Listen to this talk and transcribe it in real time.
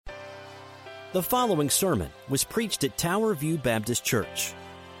The following sermon was preached at Tower View Baptist Church.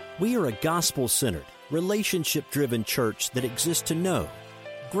 We are a gospel-centered, relationship-driven church that exists to know,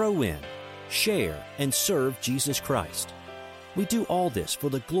 grow in, share, and serve Jesus Christ. We do all this for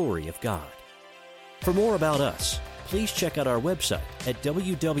the glory of God. For more about us, please check out our website at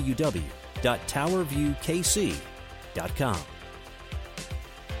www.towerviewkc.com.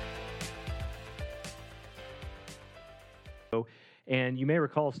 And you may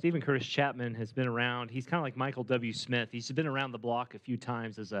recall Stephen Curtis Chapman has been around. He's kind of like Michael W. Smith. He's been around the block a few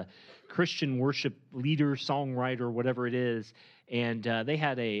times as a Christian worship leader, songwriter, whatever it is. And they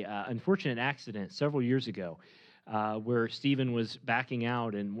had a unfortunate accident several years ago where Stephen was backing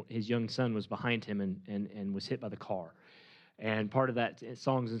out and his young son was behind him and was hit by the car. And part of that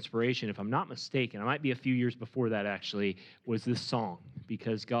song's inspiration, if I'm not mistaken, it might be a few years before that actually, was this song.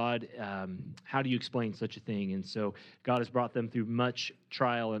 Because God, how do you explain such a thing? And so God has brought them through much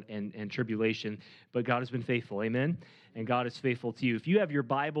trial and tribulation, but God has been faithful, amen? And God is faithful to you. If you have your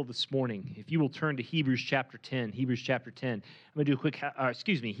Bible this morning, if you will turn to Hebrews chapter 10, I'm going to do a quick,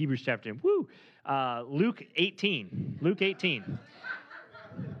 Hebrews chapter 10, Luke 18.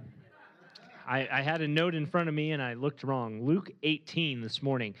 I had a note in front of me, and I looked wrong. Luke 18 this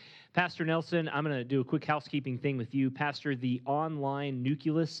morning. Pastor Nelson, I'm going to do a quick housekeeping thing with you. Pastor, the online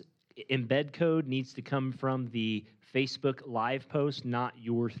Nucleus embed code needs to come from the Facebook live post, not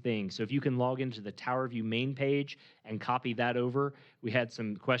your thing. So if you can log into the Tower View main page and copy that over. We had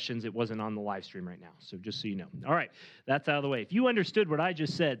some questions. It wasn't on the live stream right now, so just so you know. All right, that's out of the way. If you understood what I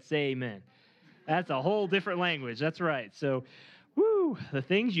just said, say amen. That's a whole different language. That's right. So, the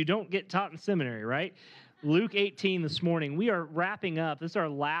things you don't get taught in seminary, right? Luke 18 this morning. We are wrapping up. This is our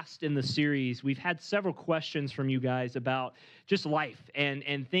last in the series. We've had several questions from you guys about just life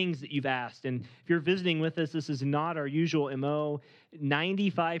and things that you've asked. And if you're visiting with us, this is not our usual MO.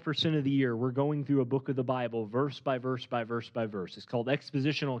 95% of the year, we're going through a book of the Bible, verse by verse by verse by verse. It's called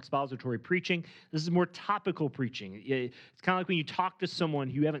expositional expository preaching. This is more topical preaching. It's kind of like when you talk to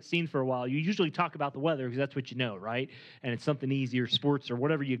someone you haven't seen for a while. You usually talk about the weather because that's what you know, right? And it's something easy, or sports, or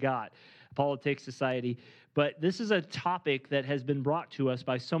whatever you got. Politics, society, but this is a topic that has been brought to us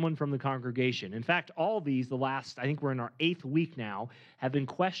by someone from the congregation. In fact, all these, the last, I think we're in our 8th week now, have been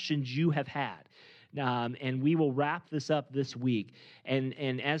questions you have had. And we will wrap this up this week.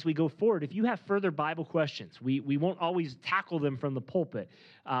 And as we go forward, if you have further Bible questions, we won't always tackle them from the pulpit,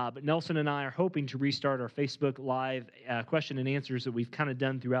 but Nelson and I are hoping to restart our Facebook Live question and answers that we've kind of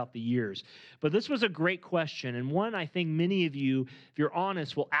done throughout the years. But this was a great question, and one I think many of you, if you're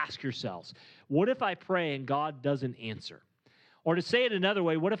honest, will ask yourselves, what if I pray and God doesn't answer? Or to say it another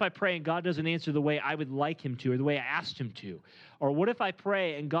way, what if I pray and God doesn't answer the way I would like him to or the way I asked him to? Or what if I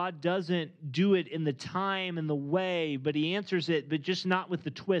pray and God doesn't do it in the time and the way, but he answers it, but just not with the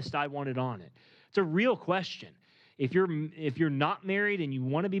twist I wanted on it? It's a real question. If you're not married and you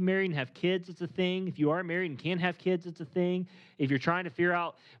want to be married and have kids, it's a thing. If you are married and can't have kids, it's a thing. If you're trying to figure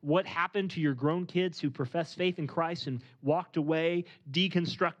out what happened to your grown kids who professed faith in Christ and walked away,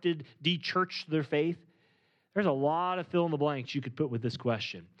 deconstructed, de-churched their faith, there's a lot of fill in the blanks you could put with this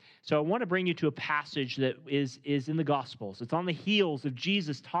question. So I want to bring you to a passage that is in the Gospels. It's on the heels of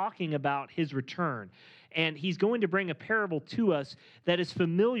Jesus talking about his return. And he's going to bring a parable to us that is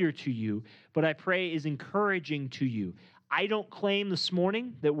familiar to you, but I pray is encouraging to you. I don't claim this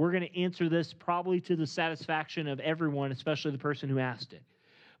morning that we're going to answer this probably to the satisfaction of everyone, especially the person who asked it.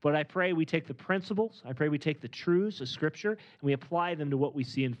 But I pray we take the principles, I pray we take the truths of Scripture, and we apply them to what we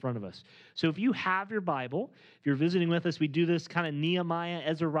see in front of us. So if you have your Bible, if you're visiting with us, we do this kind of Nehemiah,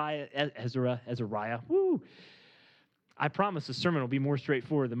 Ezra. I promise the sermon will be more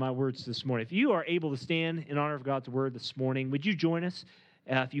straightforward than my words this morning. If you are able to stand in honor of God's word this morning, would you join us?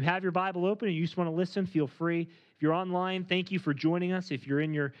 If you have your Bible open and you just want to listen, feel free. If you're online, thank you for joining us. If you're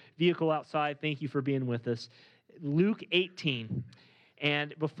in your vehicle outside, thank you for being with us. Luke 18.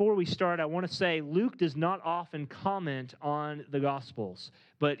 And before we start, I want to say Luke does not often comment on the Gospels,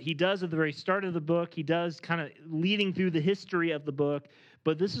 but he does at the very start of the book. He does kind of leading through the history of the book,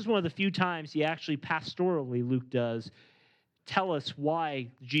 but this is one of the few times he actually pastorally, Luke does, tell us why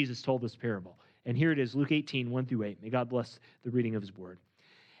Jesus told this parable. And here it is, Luke 18, 1 through 8. May God bless the reading of his word.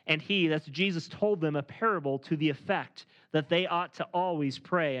 And he, that's Jesus, told them a parable to the effect that they ought to always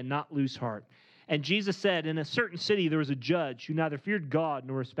pray and not lose heart. And Jesus said, in a certain city there was a judge who neither feared God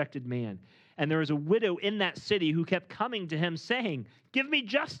nor respected man. And there was a widow in that city who kept coming to him, saying, "Give me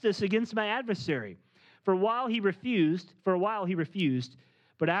justice against my adversary." For a while he refused,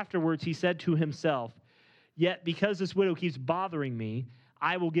 but afterwards he said to himself, "Yet because this widow keeps bothering me,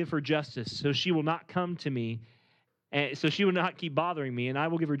 I will give her justice, so she will not come to me And so she will not keep bothering me, and I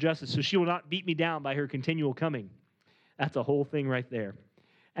will give her justice, so she will not beat me down by her continual coming. That's a whole thing right there.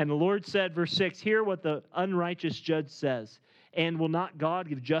 And the Lord said, verse 6, hear what the unrighteous judge says. And will not God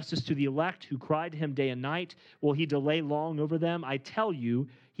give justice to the elect who cry to him day and night? Will he delay long over them? I tell you,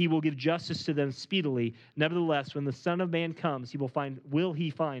 he will give justice to them speedily. Nevertheless, when the Son of Man comes, will he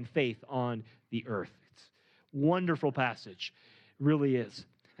find faith on the earth? It's a wonderful passage. It really is.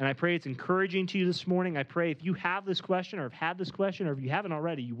 And I pray it's encouraging to you this morning. I pray if you have this question or have had this question, or if you haven't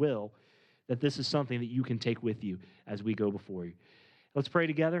already, you will, that this is something that you can take with you as we go before you. Let's pray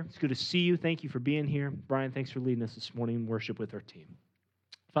together. It's good to see you. Thank you for being here. Brian, thanks for leading us this morning in worship with our team.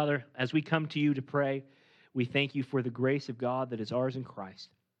 Father, as we come to you to pray, we thank you for the grace of God that is ours in Christ.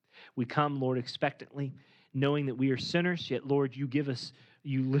 We come, Lord, expectantly, knowing that we are sinners, yet, Lord, you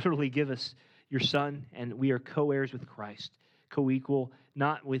literally give us your Son, and we are co-heirs with Christ, co-equal,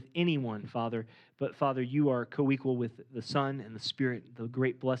 not with anyone, Father, but, Father, you are co-equal with the Son and the Spirit, the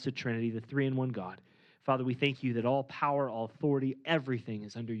great blessed Trinity, the three-in-one God. Father, we thank you that all power, all authority, everything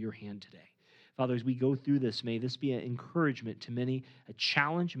is under your hand today. Father, as we go through this, may this be an encouragement to many, a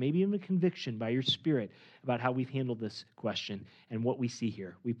challenge, maybe even a conviction by your Spirit about how we've handled this question and what we see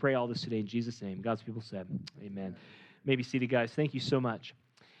here. We pray all this today in Jesus' name. God's people said, amen. Maybe seated, guys. Thank you so much.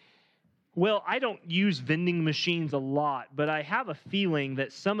 Well, I don't use vending machines a lot, but I have a feeling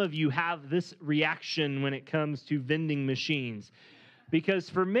that some of you have this reaction when it comes to vending machines. Because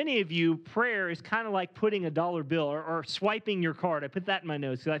for many of you, prayer is kind of like putting a dollar bill or swiping your card. I put that in my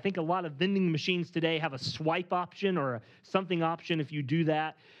notes because I think a lot of vending machines today have a swipe option or a something option if you do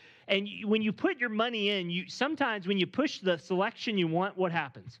that. And when you put your money in, sometimes when you push the selection you want, what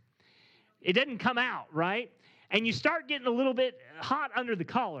happens? It doesn't come out, right? And you start getting a little bit hot under the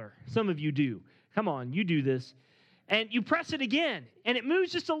collar. Some of you do. Come on, you do this. And you press it again, and it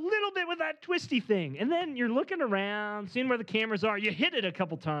moves just a little bit with that twisty thing. And then you're looking around, seeing where the cameras are. You hit it a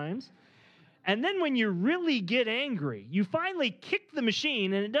couple times. And then when you really get angry, you finally kick the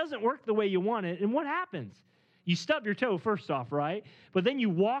machine, and it doesn't work the way you want it. And what happens? You stub your toe first off, right? But then you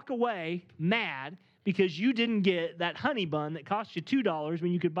walk away mad because you didn't get that honey bun that cost you $2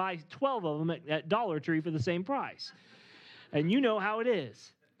 when you could buy 12 of them at Dollar Tree for the same price. And you know how it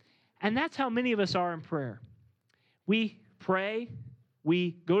is. And that's how many of us are in prayer. We pray,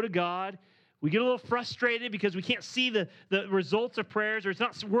 we go to God, we get a little frustrated because we can't see the results of prayers, or it's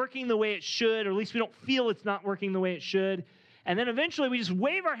not working the way it should, or at least we don't feel it's not working the way it should. And then eventually we just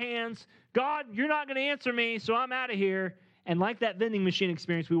wave our hands, God, you're not going to answer me, so I'm out of here. And like that vending machine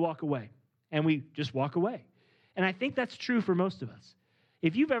experience, we walk away. And we just walk away. And I think that's true for most of us.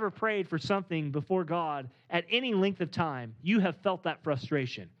 If you've ever prayed for something before God at any length of time, you have felt that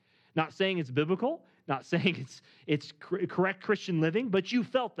frustration. Not saying it's biblical, not saying it's correct Christian living, but you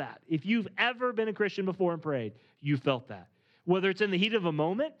felt that. If you've ever been a Christian before and prayed, you felt that. Whether it's in the heat of a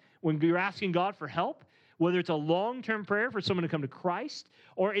moment when you're asking God for help, whether it's a long-term prayer for someone to come to Christ,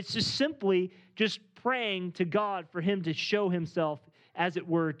 or it's just simply just praying to God for him to show himself, as it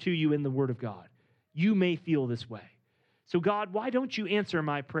were, to you in the Word of God. You may feel this way. So God, why don't you answer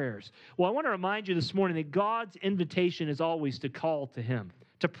my prayers? Well, I want to remind you this morning that God's invitation is always to call to him,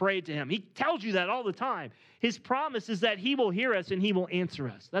 to pray to him. He tells you that all the time. His promise is that he will hear us and he will answer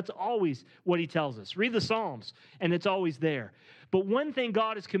us. That's always what he tells us. Read the Psalms, and it's always there. But one thing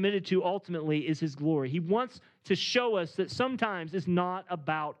God is committed to ultimately is his glory. He wants to show us that sometimes it's not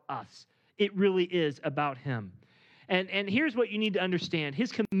about us. It really is about him. And here's what you need to understand.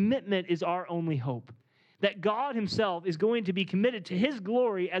 His commitment is our only hope. That God himself is going to be committed to his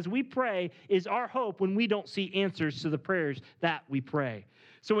glory as we pray is our hope when we don't see answers to the prayers that we pray.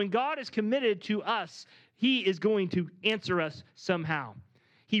 So when God is committed to us, he is going to answer us somehow.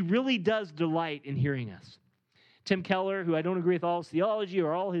 He really does delight in hearing us. Tim Keller, who I don't agree with all his theology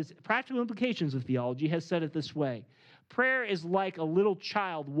or all his practical implications of theology, has said it this way. Prayer is like a little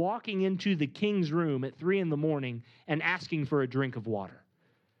child walking into the king's room at 3 a.m. and asking for a drink of water.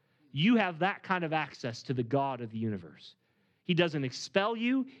 You have that kind of access to the God of the universe. He doesn't expel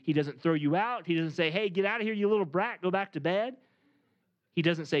you. He doesn't throw you out. He doesn't say, hey, get out of here, you little brat, go back to bed. He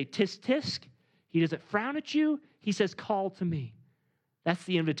doesn't say, tisk, tisk. He doesn't frown at you. He says, call to me. That's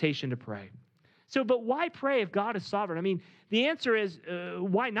the invitation to pray. So, but why pray if God is sovereign? I mean, the answer is,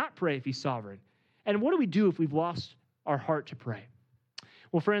 why not pray if he's sovereign? And what do we do if we've lost our heart to pray?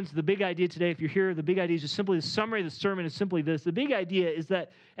 Well, friends, the big idea today, if you're here, the big idea is just simply the summary of the sermon is simply this. The big idea is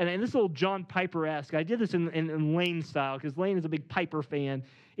that, and this is a little John Piper-esque. I did this in Lane style because Lane is a big Piper fan.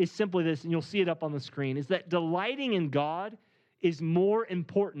 Is simply this, and you'll see it up on the screen, is that delighting in God is more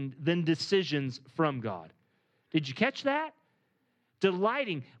important than decisions from God. Did you catch that?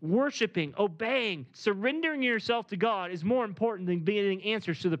 Delighting, worshiping, obeying, surrendering yourself to God is more important than getting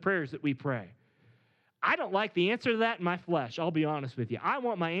answers to the prayers that we pray. I don't like the answer to that in my flesh. I'll be honest with you. I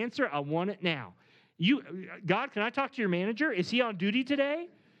want my answer. I want it now. God, can I talk to your manager? Is he on duty today?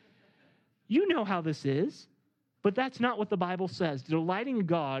 You know how this is. But that's not what the Bible says. Delighting in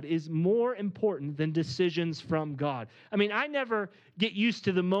God is more important than decisions from God. I mean, I never get used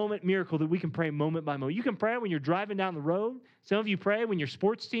to the moment miracle that we can pray moment by moment. You can pray when you're driving down the road. Some of you pray when your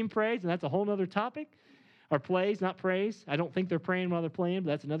sports team prays, and that's a whole other topic. Or plays, not praise. I don't think they're praying while they're playing,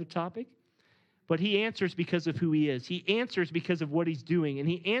 but that's another topic. But he answers because of who he is. He answers because of what he's doing. And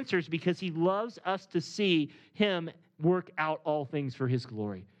he answers because he loves us to see him work out all things for his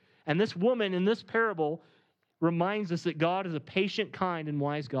glory. And this woman in this parable reminds us that God is a patient, kind, and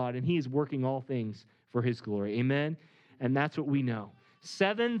wise God, and he is working all things for his glory. Amen? And that's what we know.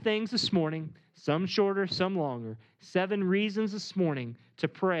 7 things this morning, some shorter, some longer. 7 reasons this morning to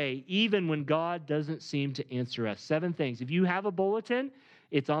pray, even when God doesn't seem to answer us. 7 things. If you have a bulletin,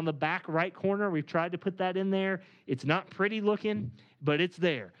 it's on the back right corner. We've tried to put that in there. It's not pretty looking, but it's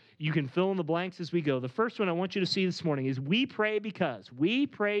there. You can fill in the blanks as we go. The first one I want you to see this morning is we pray because.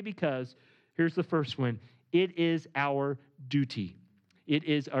 Here's the first one. It is our duty. It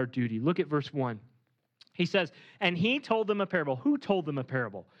is our duty. Look at verse 1. He says, and he told them a parable. Who told them a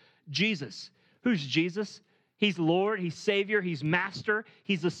parable? Jesus. Who's Jesus? He's Lord. He's Savior. He's Master.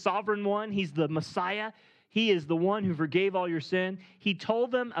 He's the sovereign one. He's the Messiah. He is the one who forgave all your sin. He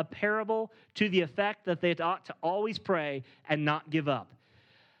told them a parable to the effect that they ought to always pray and not give up.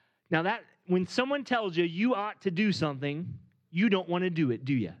 Now, that when someone tells you you ought to do something, you don't want to do it,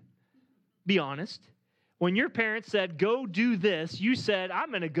 do you? Be honest. When your parents said, go do this, you said, I'm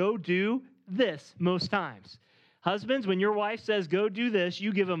going to go do this most times. Husbands, when your wife says, go do this,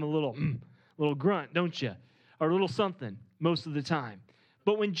 you give them a little grunt, don't you? Or a little something most of the time.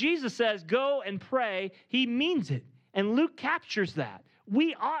 But when Jesus says, go and pray, he means it. And Luke captures that.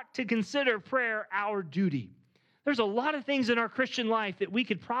 We ought to consider prayer our duty. There's a lot of things in our Christian life that we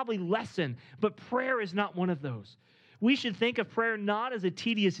could probably lessen, but prayer is not one of those. We should think of prayer not as a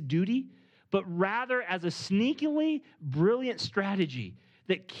tedious duty, but rather as a sneakily brilliant strategy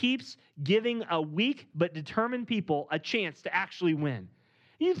that keeps giving a weak but determined people a chance to actually win.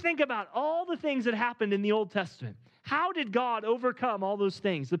 You think about all the things that happened in the Old Testament. How did God overcome all those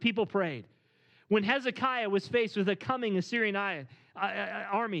things? The people prayed. When Hezekiah was faced with a coming Assyrian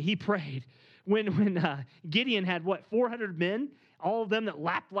army, he prayed. When Gideon had, 400 men? All of them that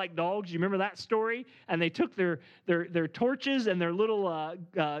lapped like dogs. You remember that story? And they took their torches and their little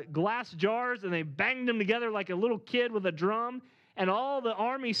glass jars and they banged them together like a little kid with a drum. And all the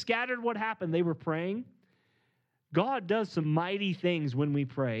army scattered. What happened? They were praying. God does some mighty things when we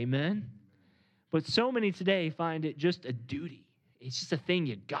pray. Amen? But so many today find it just a duty. It's just a thing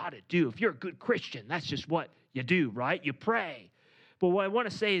you got to do. If you're a good Christian, that's just what you do, right? You pray. But what I want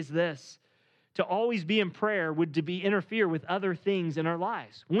to say is this. To always be in prayer would to be interfere with other things in our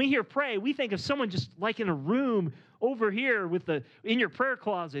lives. When we hear pray, we think of someone just like in a room over here in your prayer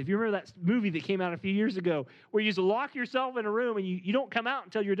closet. If you remember that movie that came out a few years ago where you just lock yourself in a room and you don't come out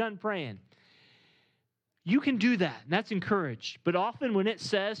until you're done praying. You can do that, and that's encouraged. But often when it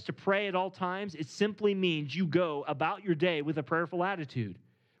says to pray at all times, it simply means you go about your day with a prayerful attitude.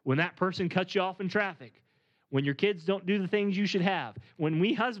 When that person cuts you off in traffic, when your kids don't do the things you should have, when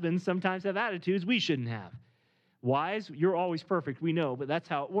we husbands sometimes have attitudes we shouldn't have. Wives, you're always perfect, we know, but that's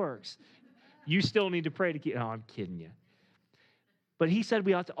how it works. You still need to pray to keep... Oh, I'm kidding you. But he said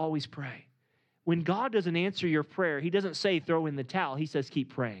we ought to always pray. When God doesn't answer your prayer, he doesn't say throw in the towel. He says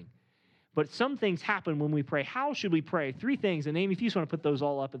keep praying. But some things happen when we pray. How should we pray? 3 things, and Amy, if you just want to put those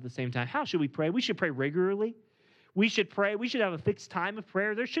all up at the same time. How should we pray? We should pray regularly. We should pray. We should have a fixed time of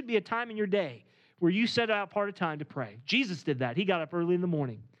prayer. There should be a time in your day where you set out part of time to pray. Jesus did that. He got up early in the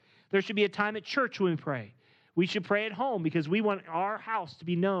morning. There should be a time at church when we pray. We should pray at home because we want our house to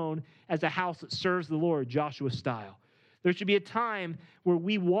be known as a house that serves the Lord, Joshua style. There should be a time where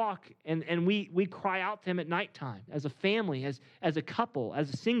we walk and we cry out to him at nighttime as a family, as a couple,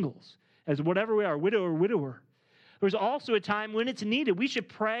 as singles, as whatever we are, widow or widower. There's also a time when it's needed. We should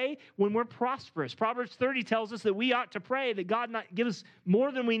pray when we're prosperous. Proverbs 30 tells us that we ought to pray that God not give us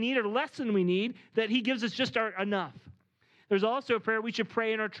more than we need or less than we need, that he gives us just our enough. There's also a prayer we should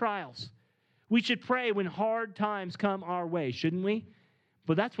pray in our trials. We should pray when hard times come our way, shouldn't we?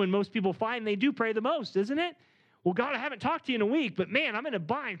 But that's when most people find they do pray the most, isn't it? Well, God, I haven't talked to you in a week, but man, I'm in a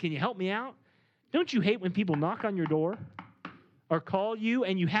bind. Can you help me out? Don't you hate when people knock on your door or call you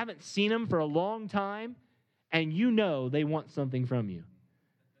and you haven't seen them for a long time? And you know they want something from you.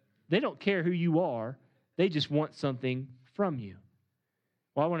 They don't care who you are. They just want something from you.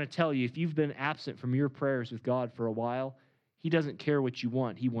 Well, I want to tell you, if you've been absent from your prayers with God for a while, he doesn't care what you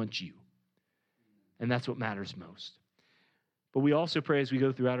want. He wants you. And that's what matters most. But we also pray as we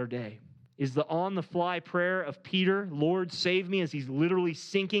go throughout our day. Is the on-the-fly prayer of Peter, Lord, save me, as he's literally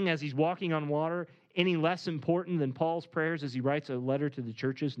sinking, as he's walking on water, any less important than Paul's prayers as he writes a letter to the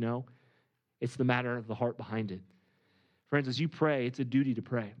churches? No. It's the matter of the heart behind it. Friends, as you pray, it's a duty to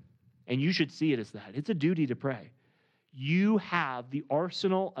pray. And you should see it as that. It's a duty to pray. You have the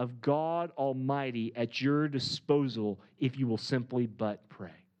arsenal of God Almighty at your disposal if you will simply but pray.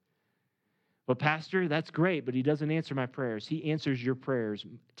 But Pastor, that's great, but he doesn't answer my prayers. He answers your prayers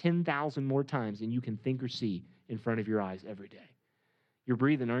 10,000 more times than you can think or see in front of your eyes every day. You're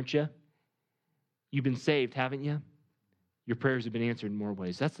breathing, aren't you? You've been saved, haven't you? Your prayers have been answered in more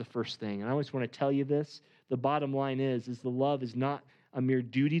ways. That's the first thing. And I always want to tell you this. The bottom line is the love is not a mere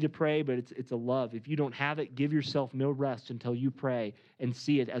duty to pray, but it's a love. If you don't have it, give yourself no rest until you pray and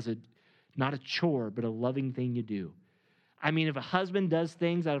see it as not a chore, but a loving thing you do. I mean, if a husband does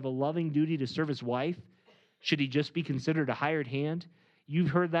things out of a loving duty to serve his wife, should he just be considered a hired hand? You've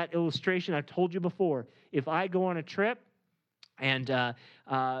heard that illustration. I've told you before. If I go on a trip and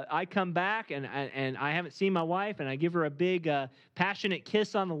I come back and I haven't seen my wife and I give her a big passionate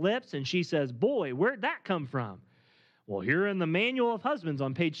kiss on the lips and she says, boy, where'd that come from? Well, here in the Manual of Husbands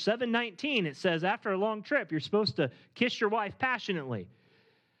on page 719, it says after a long trip, you're supposed to kiss your wife passionately.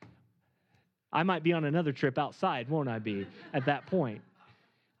 I might be on another trip outside, won't I be, at that point?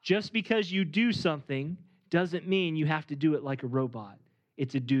 Just because you do something doesn't mean you have to do it like a robot.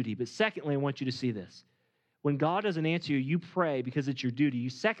 It's a duty. But secondly, I want you to see this. When God doesn't answer you, you pray because it's your duty. You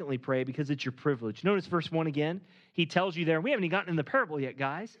secondly pray because it's your privilege. Notice verse 1 again. He tells you there, we haven't even gotten in the parable yet,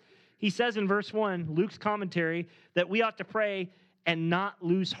 guys. He says in verse 1, Luke's commentary, that we ought to pray and not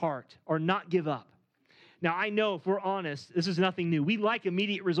lose heart or not give up. Now, I know if we're honest, this is nothing new. We like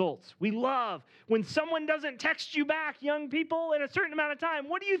immediate results. We love when someone doesn't text you back, young people, in a certain amount of time.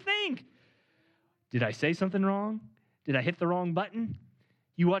 What do you think? Did I say something wrong? Did I hit the wrong button?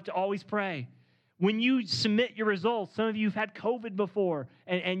 You ought to always pray. When you submit your results, some of you have had COVID before,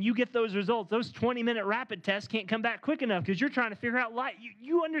 and you get those results, those 20-minute rapid tests can't come back quick enough because you're trying to figure out life.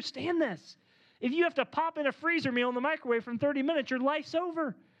 You understand this. If you have to pop in a freezer meal in the microwave for 30 minutes, your life's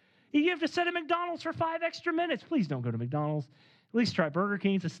over. If you have to sit at McDonald's for 5 extra minutes, please don't go to McDonald's. At least try Burger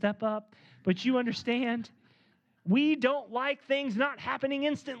King. It's a step up. But you understand, we don't like things not happening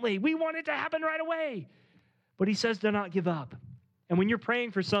instantly. We want it to happen right away. But he says do not give up. And when you're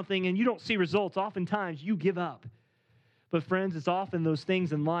praying for something and you don't see results, oftentimes you give up. But friends, it's often those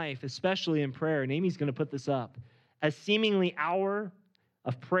things in life, especially in prayer, and Amy's going to put this up, a seemingly hour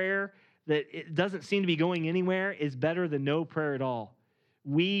of prayer that it doesn't seem to be going anywhere is better than no prayer at all.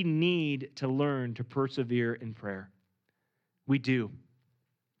 We need to learn to persevere in prayer. We do.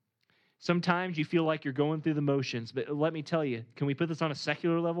 Sometimes you feel like you're going through the motions, but let me tell you, can we put this on a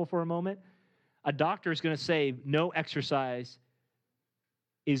secular level for a moment? A doctor is going to say no exercise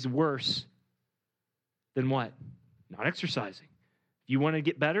is worse than what? Not exercising. If you want to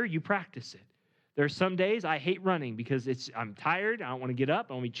get better, you practice it. There are some days I hate running because I'm tired, I don't want to get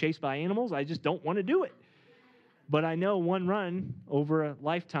up, I want to be chased by animals, I just don't want to do it. But I know one run over a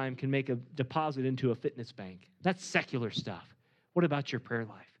lifetime can make a deposit into a fitness bank. That's secular stuff. What about your prayer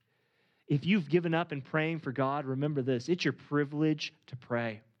life? If you've given up in praying for God, remember this. It's your privilege to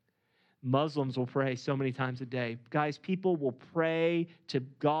pray. Muslims will pray so many times a day. Guys, people will pray to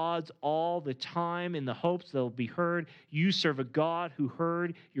gods all the time in the hopes they'll be heard. You serve a God who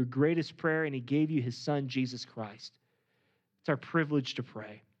heard your greatest prayer, and he gave you his son, Jesus Christ. It's our privilege to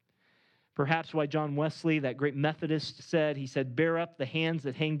pray. Perhaps why John Wesley, that great Methodist, he said, bear up the hands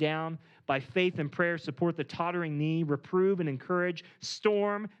that hang down. By faith and prayer, support the tottering knee. Reprove and encourage.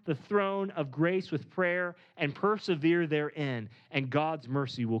 Storm the throne of grace with prayer and persevere therein. And God's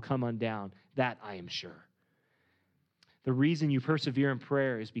mercy will come on down. That I am sure. The reason you persevere in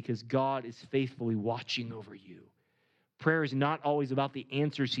prayer is because God is faithfully watching over you. Prayer is not always about the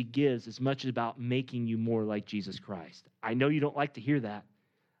answers he gives as much as about making you more like Jesus Christ. I know you don't like to hear that.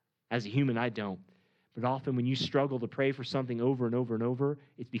 As a human, I don't. But often when you struggle to pray for something over and over and over,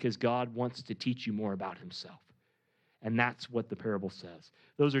 it's because God wants to teach you more about himself. And that's what the parable says.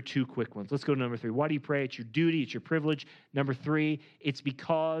 Those are two quick ones. Let's go to number 3. Why do you pray? It's your duty. It's your privilege. Number 3, it's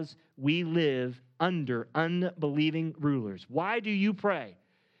because we live under unbelieving rulers. Why do you pray?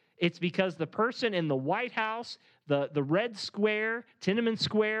 It's because the person in the White House, the Red Square, Tiananmen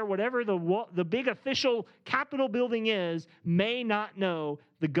Square, whatever the big official Capitol building is, may not know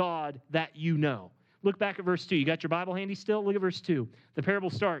the God that you know. Look back at verse 2. You got your Bible handy still? Look at verse 2. The parable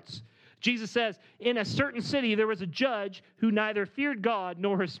starts. Jesus says, in a certain city, there was a judge who neither feared God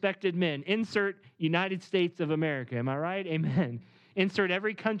nor respected men. Insert United States of America. Am I right? Amen. Insert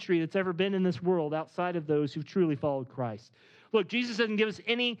every country that's ever been in this world outside of those who've truly followed Christ. Look, Jesus doesn't give us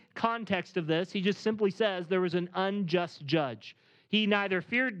any context of this. He just simply says there was an unjust judge. He neither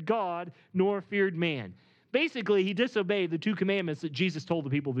feared God nor feared man. Basically, he disobeyed the 2 commandments that Jesus told the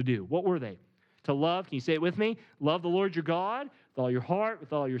people to do. What were they? To love, can you say it with me? Love the Lord your God with all your heart,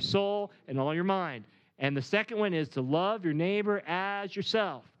 with all your soul, and all your mind. And the second one is to love your neighbor as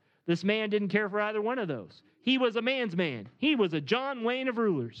yourself. This man didn't care for either one of those. He was a man's man. He was a John Wayne of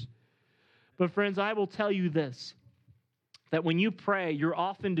rulers. But friends, I will tell you this, that when you pray, you're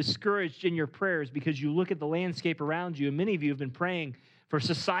often discouraged in your prayers because you look at the landscape around you, and many of you have been praying for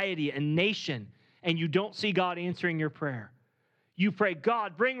society and nation, and you don't see God answering your prayer. You pray,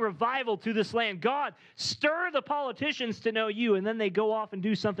 God, bring revival to this land. God, stir the politicians to know you. And then they go off and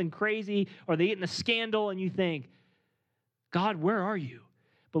do something crazy, or they get in a scandal, and you think, God, where are you?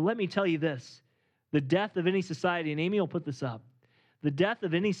 But let me tell you this. The death of any society, and Amy will put this up, the death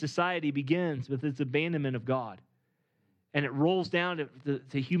of any society begins with its abandonment of God. And it rolls down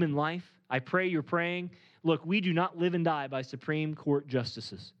to human life. I pray you're praying. Look, we do not live and die by Supreme Court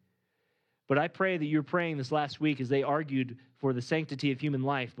justices. But I pray that you're praying this last week as they argued for the sanctity of human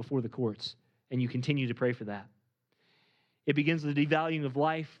life before the courts, and you continue to pray for that. It begins with the devaluing of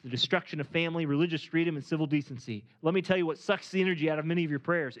life, the destruction of family, religious freedom, and civil decency. Let me tell you what sucks the energy out of many of your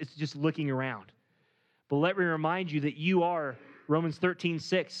prayers. It's just looking around. But let me remind you that you are, Romans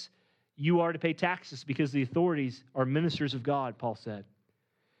 13:6, you are to pay taxes because the authorities are ministers of God, Paul said.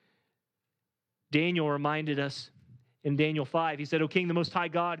 Daniel reminded us in Daniel 5, he said, O King, the Most High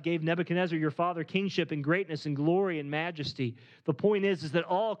God gave Nebuchadnezzar your father kingship and greatness and glory and majesty. The point is that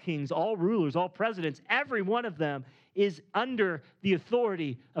all kings, all rulers, all presidents, every one of them is under the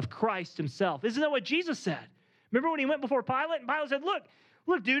authority of Christ himself. Isn't that what Jesus said? Remember when he went before Pilate, and Pilate said,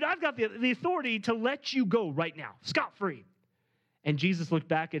 look, dude, I've got the authority to let you go right now, scot-free. And Jesus looked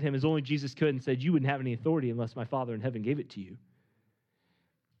back at him as only Jesus could and said, you wouldn't have any authority unless my Father in heaven gave it to you.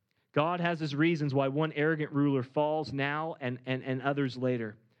 God has his reasons why one arrogant ruler falls now and others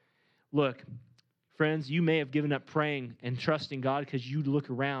later. Look, friends, you may have given up praying and trusting God because you look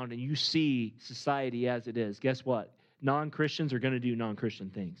around and you see society as it is. Guess what? Non-Christians are going to do non-Christian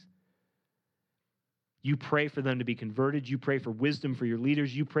things. You pray for them to be converted. You pray for wisdom for your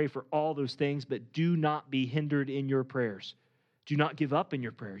leaders. You pray for all those things, but do not be hindered in your prayers. Do not give up in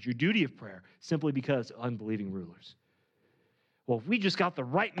your prayers, your duty of prayer, simply because of unbelieving rulers. Well, if we just got the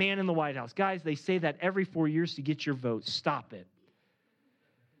right man in the White House. Guys, they say that every 4 years to get your vote. Stop it.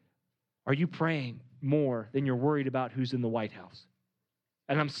 Are you praying more than you're worried about who's in the White House?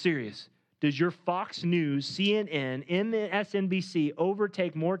 And I'm serious. Does your Fox News, CNN, MSNBC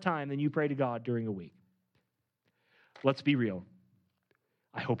overtake more time than you pray to God during a week? Let's be real.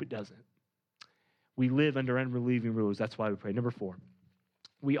 I hope it doesn't. We live under unbelieving rulers. That's why we pray. Number 4,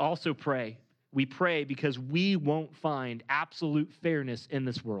 we also pray. We pray because we won't find absolute fairness in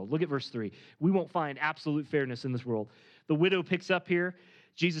this world. Look at verse 3. We won't find absolute fairness in this world. The widow picks up here.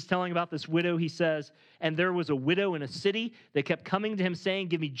 Jesus telling about this widow, he says, and there was a widow in a city that kept coming to him saying,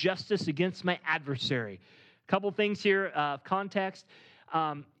 give me justice against my adversary. A couple things here of context.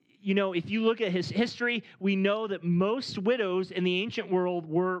 If you look at his history, we know that most widows in the ancient world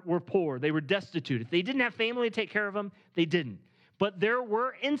were poor. They were destitute. If they didn't have family to take care of them, they didn't. But there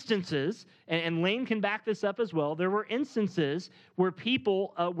were instances, and Lane can back this up as well, there were instances where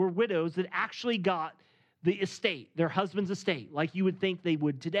people were widows that actually got the estate, their husband's estate, like you would think they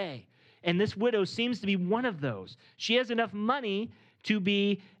would today. And this widow seems to be one of those. She has enough money to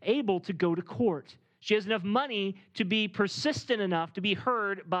be able to go to court. She has enough money to be persistent enough to be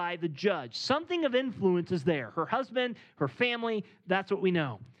heard by the judge. Something of influence is there. Her husband, her family, that's what we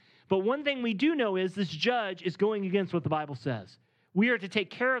know. But one thing we do know is this judge is going against what the Bible says. We are to take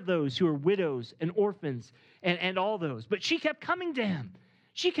care of those who are widows and orphans and all those. But she kept coming to him.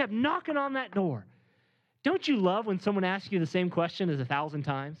 She kept knocking on that door. Don't you love when someone asks you the same question as 1,000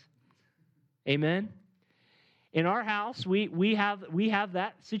 times? Amen? In our house, we have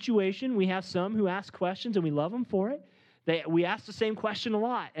that situation. We have some who ask questions, and we love them for it. We ask the same question a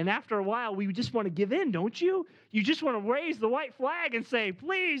lot. And after a while, we just want to give in, don't you? You just want to raise the white flag and say,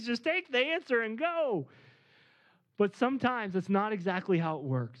 please, just take the answer and go. But sometimes it's not exactly how it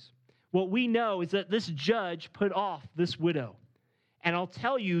works. What we know is that this judge put off this widow. And I'll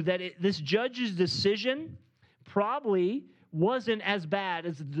tell you that this judge's decision probably wasn't as bad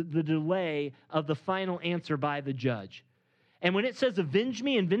as the delay of the final answer by the judge. And when it says avenge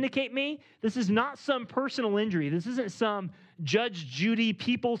me and vindicate me, this is not some personal injury. This isn't some Judge Judy,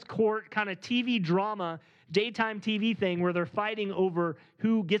 People's Court kind of TV drama, daytime TV thing where they're fighting over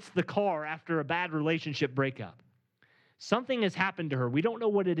who gets the car after a bad relationship breakup. Something has happened to her. We don't know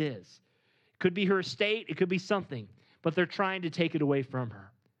what it is. It could be her estate. It could be something. But they're trying to take it away from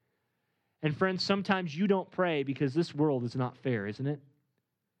her. And friends, sometimes you don't pray because this world is not fair, isn't it?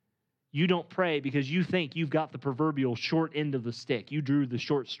 You don't pray because you think you've got the proverbial short end of the stick. You drew the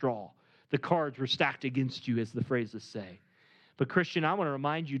short straw. The cards were stacked against you, as the phrases say. But Christian, I want to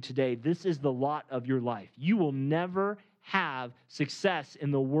remind you today, this is the lot of your life. You will never have success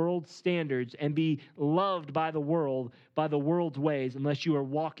in the world's standards and be loved by the world's ways, unless you are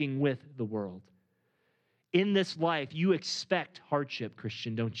walking with the world. In this life, you expect hardship,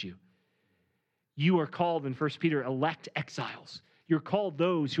 Christian, don't you? You are called in 1 Peter, elect exiles. You're called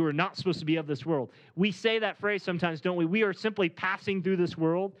those who are not supposed to be of this world. We say that phrase sometimes, don't we? We are simply passing through this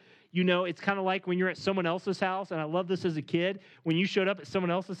world. You know, it's kind of like when you're at someone else's house, and I love this as a kid. When you showed up at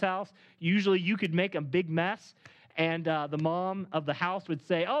someone else's house, usually you could make a big mess, and the mom of the house would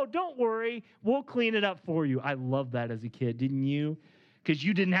say, "Oh, don't worry, we'll clean it up for you." I loved that as a kid, didn't you? Because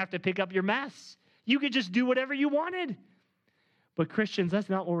you didn't have to pick up your mess. You could just do whatever you wanted. But Christians, that's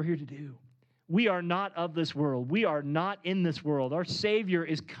not what we're here to do. We are not of this world. We are not in this world. Our Savior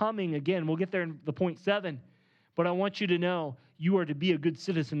is coming again. We'll get there in the point 7. But I want you to know you are to be a good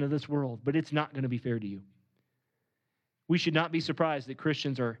citizen of this world, but it's not going to be fair to you. We should not be surprised that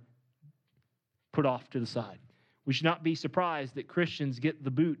Christians are put off to the side. We should not be surprised that Christians get the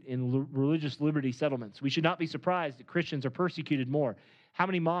boot in religious liberty settlements. We should not be surprised that Christians are persecuted more. How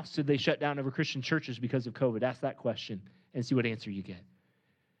many mosques did they shut down over Christian churches because of COVID? Ask that question and see what answer you get.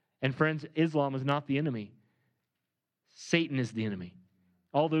 And friends, Islam is not the enemy. Satan is the enemy.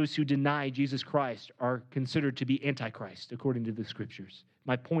 All those who deny Jesus Christ are considered to be antichrist, according to the scriptures.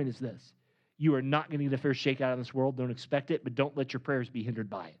 My point is this. You are not going to get a fair shake out of this world. Don't expect it, but don't let your prayers be hindered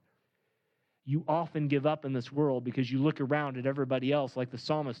by it. You often give up in this world because you look around at everybody else like the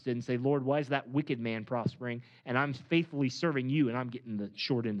psalmist did and say, "Lord, why is that wicked man prospering? And I'm faithfully serving you, and I'm getting the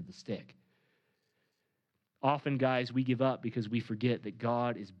short end of the stick." Often, guys, we give up because we forget that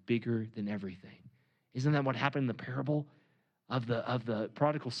God is bigger than everything. Isn't that what happened in the parable of the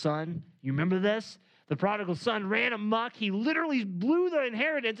prodigal son? You remember this? The prodigal son ran amok. He literally blew the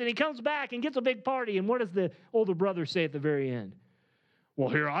inheritance, and he comes back and gets a big party. And what does the older brother say at the very end? "Well,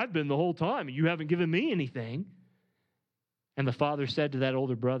 here I've been the whole time, and you haven't given me anything." And the father said to that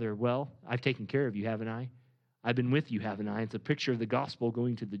older brother, "Well, I've taken care of you, haven't I? I've been with you, haven't I?" It's a picture of the gospel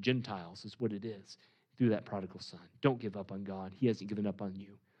going to the Gentiles is what it is. Through that prodigal son. Don't give up on God. He hasn't given up on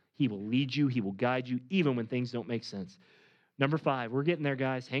you. He will lead you. He will guide you, even when things don't make sense. Number 5, we're getting there,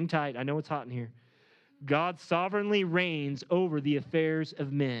 guys. Hang tight. I know it's hot in here. God sovereignly reigns over the affairs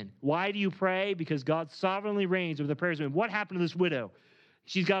of men. Why do you pray? Because God sovereignly reigns over the affairs of men. What happened to this widow?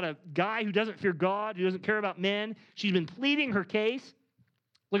 She's got a guy who doesn't fear God, who doesn't care about men. She's been pleading her case.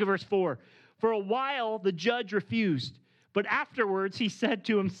 Look at verse 4. For a while, the judge refused, but afterwards he said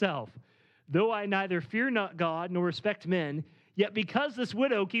to himself, "Though I neither fear not God nor respect men, yet because this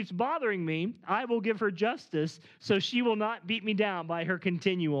widow keeps bothering me, I will give her justice, so she will not beat me down by her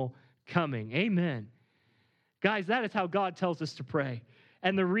continual coming." Amen. Guys, that is how God tells us to pray.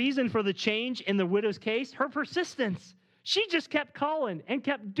 And the reason for the change in the widow's case, her persistence. She just kept calling and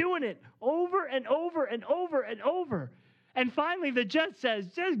kept doing it over and over and over and over. And finally, the judge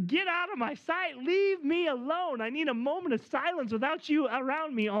says, "Just get out of my sight. Leave me alone. I need a moment of silence without you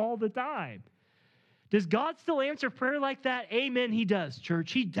around me all the time." Does God still answer prayer like that? Amen, he does,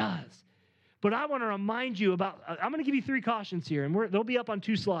 church. He does. But I want to remind you about, I'm going to give you 3 cautions here, and they'll be up on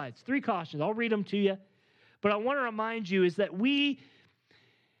 2 slides. 3 cautions. I'll read them to you. But I want to remind you is that we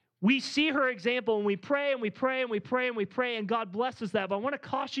see her example, and we pray, and we pray, and we pray, and we pray, and God blesses that. But I want to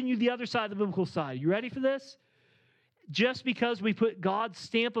caution you the other side, the biblical side. You ready for this? Just because we put God's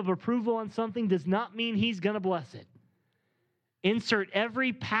stamp of approval on something does not mean he's going to bless it. Insert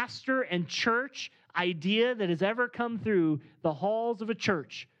every pastor and church idea that has ever come through the halls of a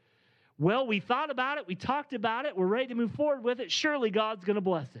church. Well, we thought about it. We talked about it. We're ready to move forward with it. Surely God's going to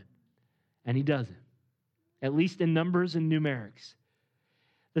bless it. And he doesn't, at least in numbers and numerics.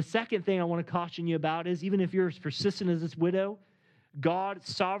 The second thing I want to caution you about is even if you're as persistent as this widow, God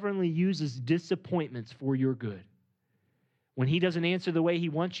sovereignly uses disappointments for your good. When he doesn't answer the way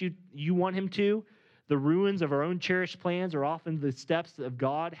you want him to, the ruins of our own cherished plans are often the steps that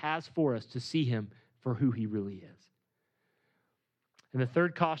God has for us to see him for who he really is. And the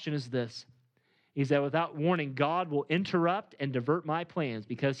third caution is this, is that without warning, God will interrupt and divert my plans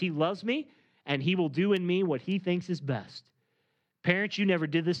because he loves me and he will do in me what he thinks is best. Parents, you never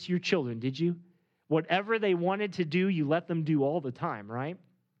did this to your children, did you? Whatever they wanted to do, you let them do all the time, right?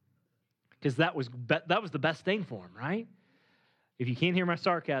 Because that was the best thing for them, right? If you can't hear my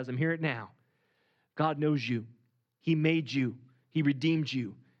sarcasm, hear it now. God knows you. He made you. He redeemed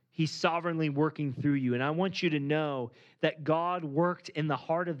you. He's sovereignly working through you. And I want you to know that God worked in the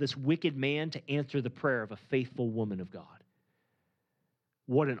heart of this wicked man to answer the prayer of a faithful woman of God.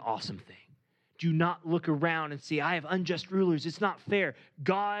 What an awesome thing. Do not look around and see, I have unjust rulers. It's not fair.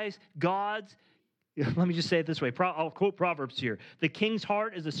 God's, let me just say it this way. I'll quote Proverbs here. The king's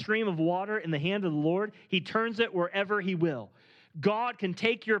heart is a stream of water in the hand of the Lord. He turns it wherever he will. God can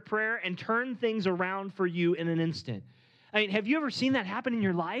take your prayer and turn things around for you in an instant. I mean, have you ever seen that happen in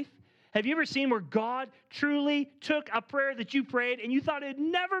your life? Have you ever seen where God truly took a prayer that you prayed and you thought it'd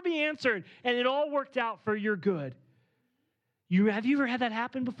never be answered and it all worked out for your good? Have you ever had that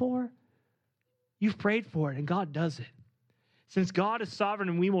happen before? You've prayed for it and God does it. Since God is sovereign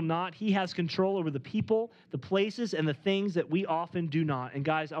and we will not, he has control over the people, the places, and the things that we often do not. And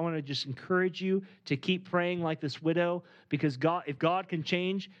guys, I want to just encourage you to keep praying like this widow, because if God can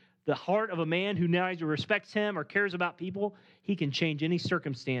change the heart of a man who neither respects him or cares about people, he can change any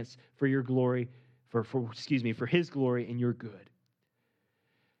circumstance for your glory, for his glory and your good.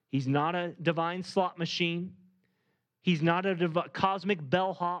 He's not a divine slot machine. He's not a cosmic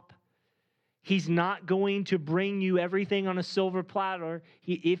bellhop. He's not going to bring you everything on a silver platter.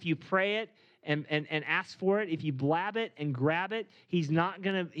 If you pray it and ask for it, if you blab it and grab it, he's not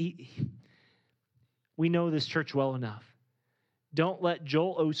going to. We know this church well enough. Don't let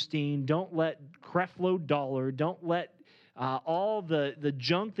Joel Osteen, don't let Creflo Dollar, don't let all the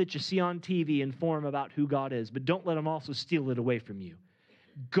junk that you see on TV inform about who God is, but don't let them also steal it away from you.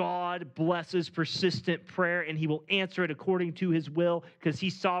 God blesses persistent prayer, and he will answer it according to his will, because he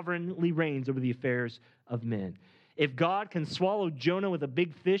sovereignly reigns over the affairs of men. If God can swallow Jonah with a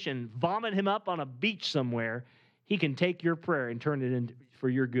big fish and vomit him up on a beach somewhere, he can take your prayer and turn it in for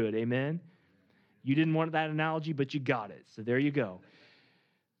your good. Amen? You didn't want that analogy, but you got it. So there you go.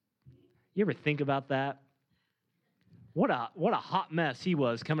 You ever think about that? What a hot mess he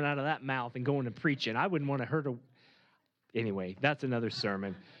was coming out of that mouth and going and preaching. I wouldn't want to hurt a... Anyway, that's another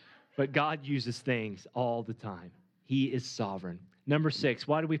sermon. But God uses things all the time. He is sovereign. Number 6,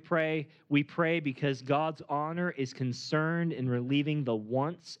 why do we pray? We pray because God's honor is concerned in relieving the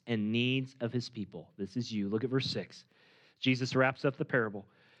wants and needs of his people. This is you. Look at verse 6. Jesus wraps up the parable.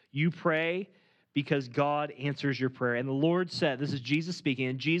 You pray because God answers your prayer. And the Lord said, this is Jesus speaking,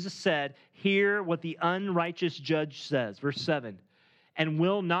 and Jesus said, hear what the unrighteous judge says. Verse 7. And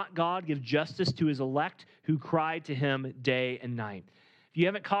will not God give justice to his elect who cry to him day and night? If you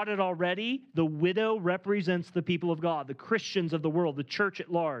haven't caught it already, the widow represents the people of God, the Christians of the world, the church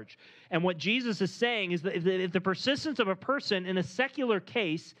at large. And what Jesus is saying is that if the persistence of a person in a secular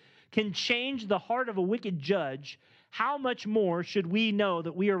case can change the heart of a wicked judge, how much more should we know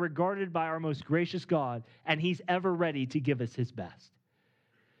that we are regarded by our most gracious God and he's ever ready to give us his best?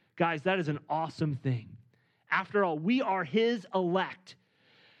 Guys, that is an awesome thing. After all, we are his elect.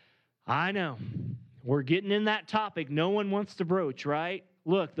 I know. We're getting in that topic no one wants to broach, right?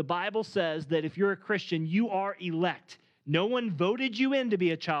 Look, the Bible says that if you're a Christian, you are elect. No one voted you in to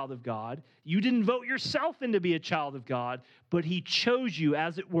be a child of God. You didn't vote yourself in to be a child of God, but he chose you,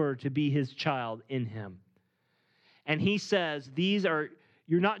 as it were, to be his child in him. And he says, you're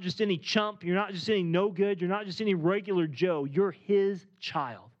not just any chump, you're not just any no good, you're not just any regular Joe, you're his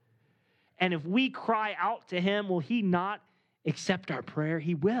child. And if we cry out to him, will he not accept our prayer?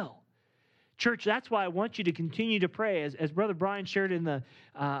 He will. Church, that's why I want you to continue to pray, as Brother Brian shared in the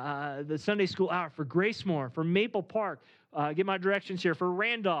Sunday school hour, for Gracemore, for Maple Park, get my directions here, for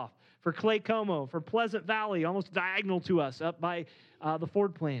Randolph, for Clay Como, for Pleasant Valley, almost diagonal to us, up by the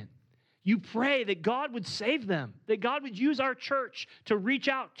Ford plant. You pray that God would save them, that God would use our church to reach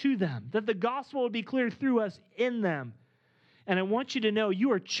out to them, that the gospel would be clear through us in them. And I want you to know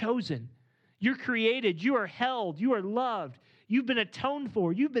you are chosen. You're created. You are held. You are loved. You've been atoned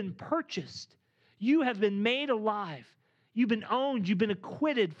for. You've been purchased. You have been made alive. You've been owned. You've been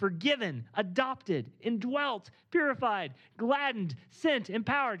acquitted, forgiven, adopted, indwelt, purified, gladdened, sent,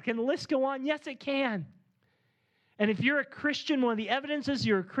 empowered. Can the list go on? Yes, it can. And if you're a Christian, one of the evidences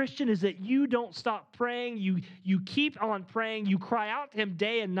you're a Christian is that you don't stop praying. You keep on praying. You cry out to him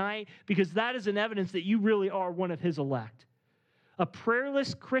day and night, because that is an evidence that you really are one of his elect. A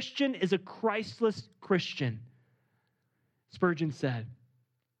prayerless Christian is a Christless Christian, Spurgeon said.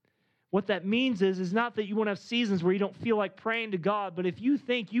 What that means is not that you won't have seasons where you don't feel like praying to God, but if you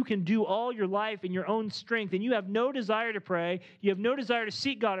think you can do all your life in your own strength and you have no desire to pray, you have no desire to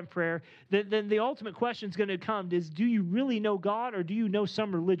seek God in prayer, then the ultimate question is going to come is, do you really know God, or do you know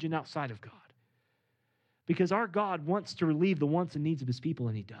some religion outside of God? Because our God wants to relieve the wants and needs of his people,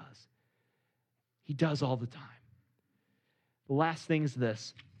 and he does. He does all the time. The last thing is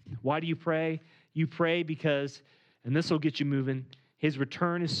this. Why do you pray? You pray because, and this will get you moving, his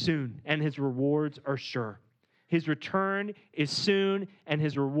return is soon, and his rewards are sure. His return is soon, and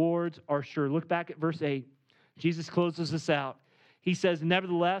his rewards are sure. Look back at verse 8. Jesus closes this out. He says,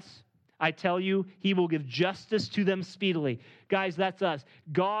 nevertheless, I tell you, he will give justice to them speedily. Guys, that's us.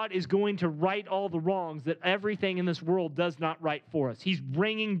 God is going to right all the wrongs that everything in this world does not right for us. He's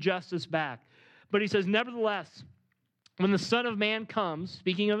bringing justice back. But he says, nevertheless, when the Son of Man comes,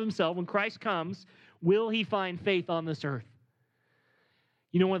 speaking of himself, when Christ comes, will he find faith on this earth?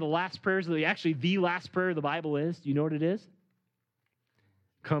 You know one of the last prayers, actually the last prayer of the Bible is? Do you know what it is?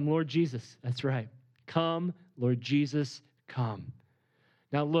 Come, Lord Jesus. That's right. Come, Lord Jesus, come.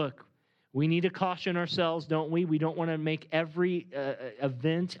 Now look, we need to caution ourselves, don't we? We don't want to make every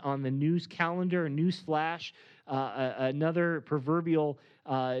event on the news calendar, a news flash, another proverbial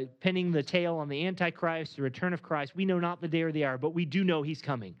pinning the tail on the Antichrist, the return of Christ. We know not the day or the hour, but we do know he's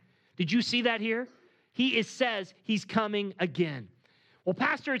coming. Did you see that here? He says he's coming again. Well,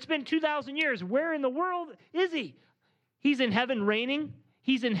 Pastor, it's been 2,000 years. Where in the world is he? He's in heaven reigning.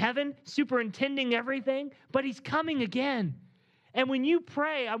 He's in heaven superintending everything, but he's coming again. And when you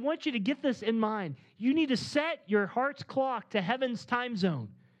pray, I want you to get this in mind. You need to set your heart's clock to heaven's time zone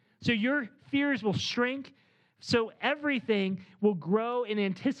so your fears will shrink, so everything will grow in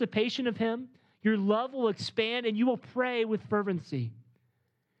anticipation of him. Your love will expand, and you will pray with fervency.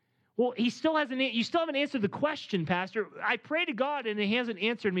 Well, you still haven't answered the question, Pastor. I pray to God, and he hasn't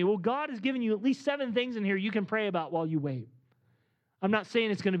answered me. Well, God has given you at least 7 things in here you can pray about while you wait. I'm not saying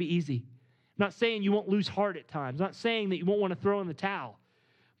it's going to be easy. I'm not saying you won't lose heart at times. I'm not saying that you won't want to throw in the towel.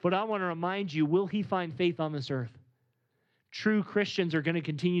 But I want to remind you, will he find faith on this earth? True Christians are going to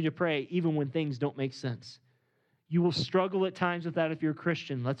continue to pray even when things don't make sense. You will struggle at times with that if you're a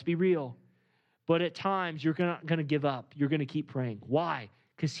Christian. Let's be real. But at times, you're not going to give up. You're going to keep praying. Why?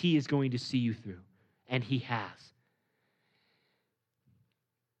 Because he is going to see you through. And he has.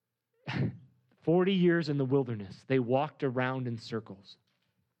 40 years in the wilderness, they walked around in circles.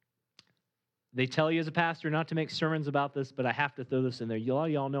 They tell you as a pastor not to make sermons about this, but I have to throw this in there.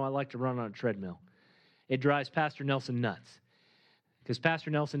 Y'all know I like to run on a treadmill. It drives Pastor Nelson nuts. Because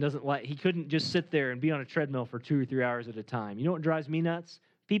Pastor Nelson he couldn't just sit there and be on a treadmill for 2 or 3 hours at a time. You know what drives me nuts?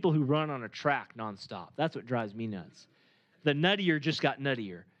 People who run on a track nonstop. That's what drives me nuts. The nuttier just got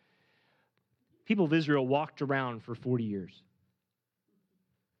nuttier. People of Israel walked around for 40 years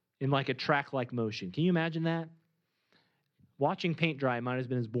in like a track-like motion. Can you imagine that? Watching paint dry might have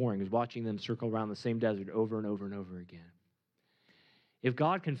been as boring as watching them circle around the same desert over and over and over again. If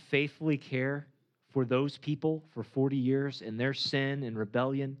God can faithfully care for those people for 40 years in their sin and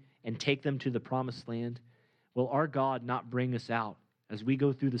rebellion and take them to the promised land, will our God not bring us out as we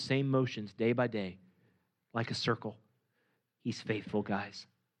go through the same motions day by day like a circle? He's faithful, guys.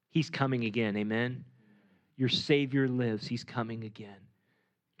 He's coming again, amen? Your Savior lives. He's coming again.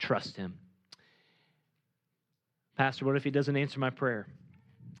 Trust him. Pastor, what if he doesn't answer my prayer?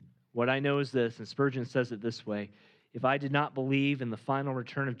 What I know is this, and Spurgeon says it this way: if I did not believe in the final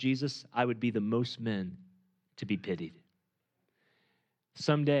return of Jesus, I would be the most men to be pitied.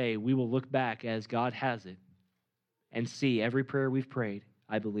 Someday we will look back as God has it and see every prayer we've prayed,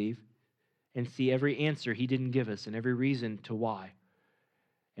 I believe, and see every answer he didn't give us and every reason to why.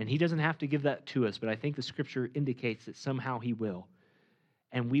 And he doesn't have to give that to us, but I think the scripture indicates that somehow he will.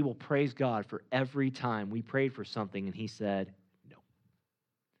 And we will praise God for every time we prayed for something and he said, no.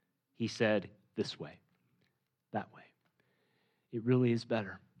 He said, this way, that way. It really is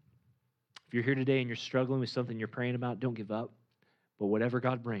better. If you're here today and you're struggling with something you're praying about, don't give up. But whatever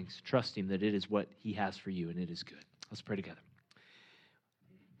God brings, trust him that it is what he has for you and it is good. Let's pray together.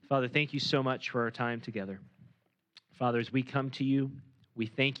 Father, thank you so much for our time together. Father, as we come to you, we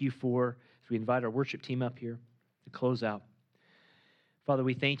thank you as we invite our worship team up here to close out. Father,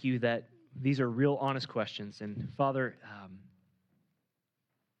 we thank you that these are real, honest questions. And Father,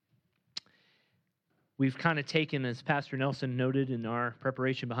 we've kind of taken, as Pastor Nelson noted in our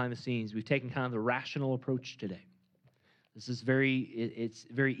preparation behind the scenes, we've taken kind of the rational approach today. It's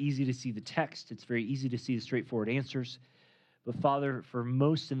very easy to see the text. It's very easy to see the straightforward answers. But Father, for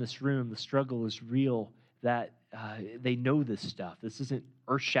most in this room, the struggle is real, that they know this stuff. This isn't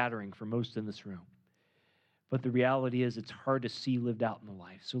earth-shattering for most in this room. But the reality is it's hard to see lived out in the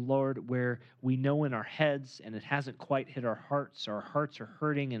life. So Lord, where we know in our heads and it hasn't quite hit our hearts are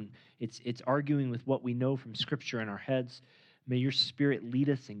hurting and it's arguing with what we know from Scripture in our heads, may your Spirit lead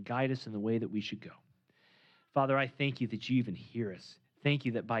us and guide us in the way that we should go. Father, I thank you that you even hear us. Thank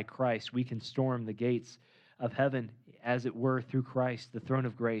you that by Christ we can storm the gates of heaven, as it were, through Christ, the throne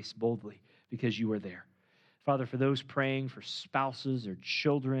of grace, boldly, because you are there. Father, for those praying for spouses or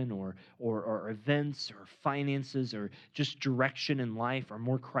children or events or finances or just direction in life or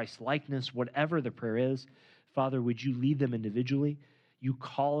more Christ-likeness, whatever the prayer is, Father, would you lead them individually? You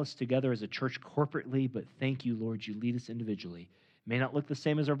call us together as a church corporately, but thank you, Lord, you lead us individually. It may not look the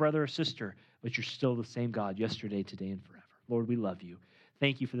same as our brother or sister, but you're still the same God yesterday, today, and forever. Lord, we love you.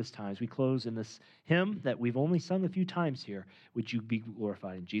 Thank you for this time. As we close in this hymn that we've only sung a few times here, would you be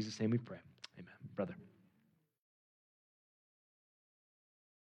glorified? In Jesus' name we pray. Amen. Brother.